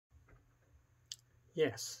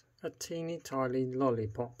Yes, a teeny tiny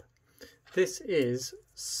lollipop. This is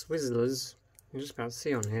Swizzles. You're just about to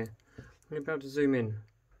see on here. I'm about to zoom in.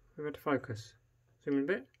 We're about to focus. Zoom in a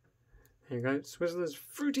bit. There you go. Swizzles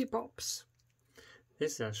Fruity Pops.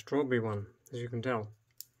 This is a strawberry one, as you can tell.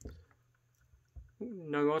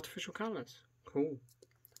 No artificial colours. Cool.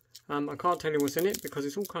 I can't tell you what's in it because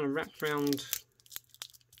it's all kind of wrapped around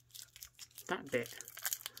that bit.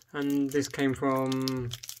 And this came from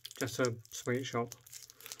just a sweet shop.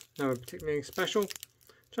 No particularly special,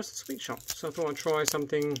 just a sweet shop. So I thought I'd try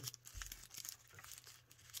something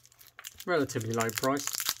relatively low price,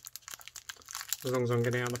 as long as I'm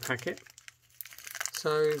getting out of the packet.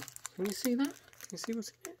 So, can you see that? Can you see what's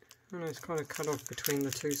in it? Oh no, it's kind of cut off between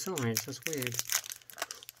the two sides. That's weird.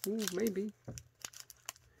 Ooh, maybe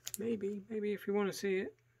if you want to see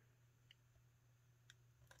it.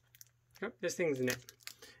 Yep, there's things in it.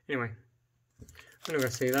 Anyway, I'm not going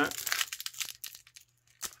to see that.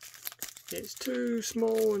 It's too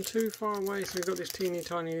small and too far away, so we've got this teeny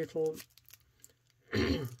tiny little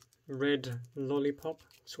red lollipop.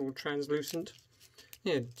 It's all translucent.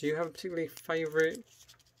 Yeah, do you have a particularly favourite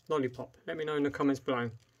lollipop? Let me know in the comments below.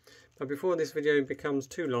 But before this video becomes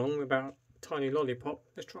too long about tiny lollipop,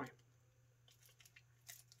 let's try.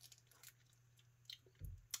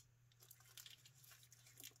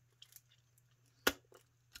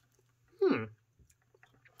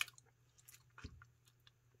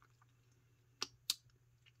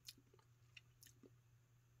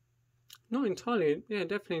 Not entirely, yeah,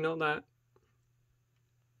 definitely not that.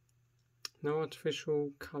 No artificial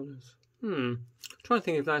colours. I'm trying to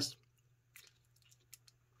think if that's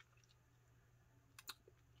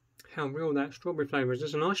how real that strawberry flavour is.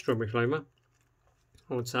 It's a nice strawberry flavour,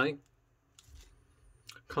 I would say.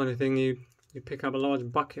 Kind of thing you pick up a large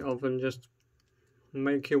bucket of and just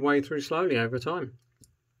make your way through slowly over time.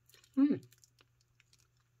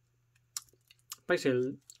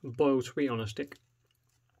 Basically a boiled sweet on a stick.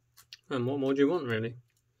 And what more do you want, really?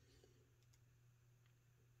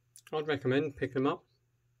 I'd recommend picking them up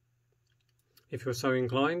if you're so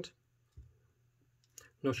inclined.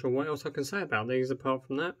 Not sure what else I can say about these apart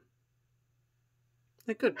from that.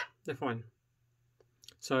 They're good, they're fine.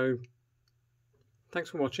 So, thanks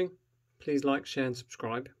for watching. Please like, share and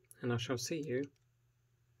subscribe, and I shall see you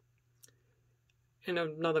in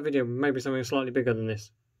another video, maybe something slightly bigger than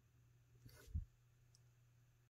this.